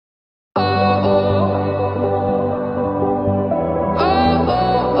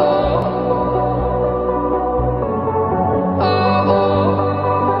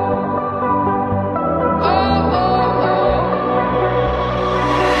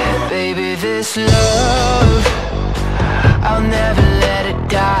this love, I'll never let it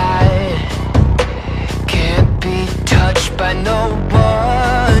die. Can't be touched by no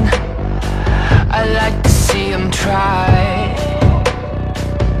one, I like to see him try.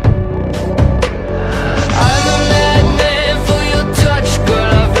 I'm a madman for your touch,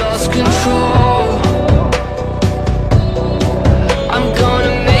 girl, I've lost control. I'm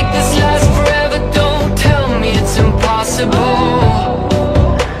gonna make this last forever, don't tell me it's impossible.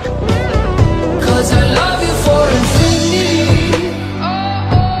 Cause I love you for infinity,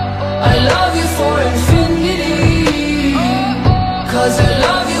 I love you for infinity. Cause I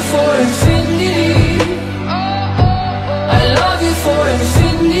love you for infinity, I love you for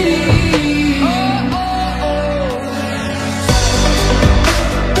infinity.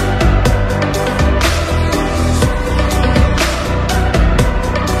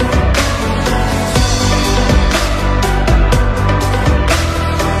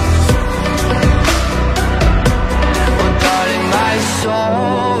 Well, darling, my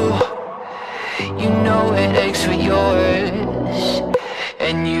soul, you know it aches for yours,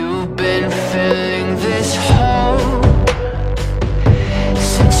 and you've been filling this hole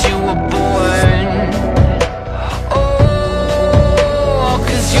since you were born. Oh,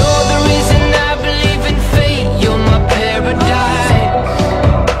 'cause you're the reason I believe in fate, you're my paradise.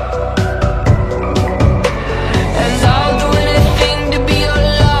 And I'll do anything to be your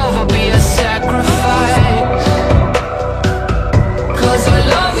love, I'll be a sacrifice. 'Cause I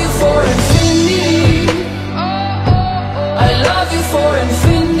love you for infinity, I love you for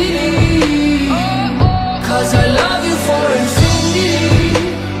infinity. Cause I love you for infinity,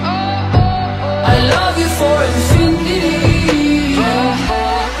 I love you for infinity.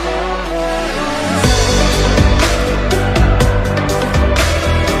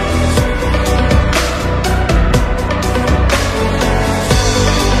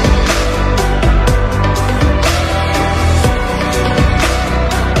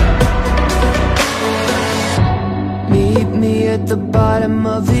 Meet me at the bottom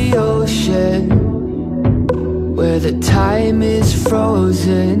of the ocean, where the time is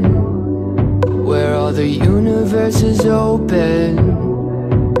frozen, where all the universe is open.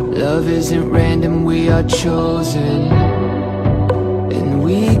 Love isn't random, we are chosen. And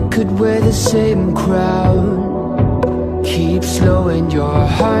we could wear the same crown, keep slowing your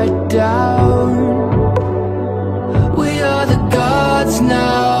heart down. We are the gods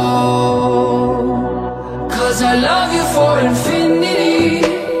now. Cause I love you for infinity,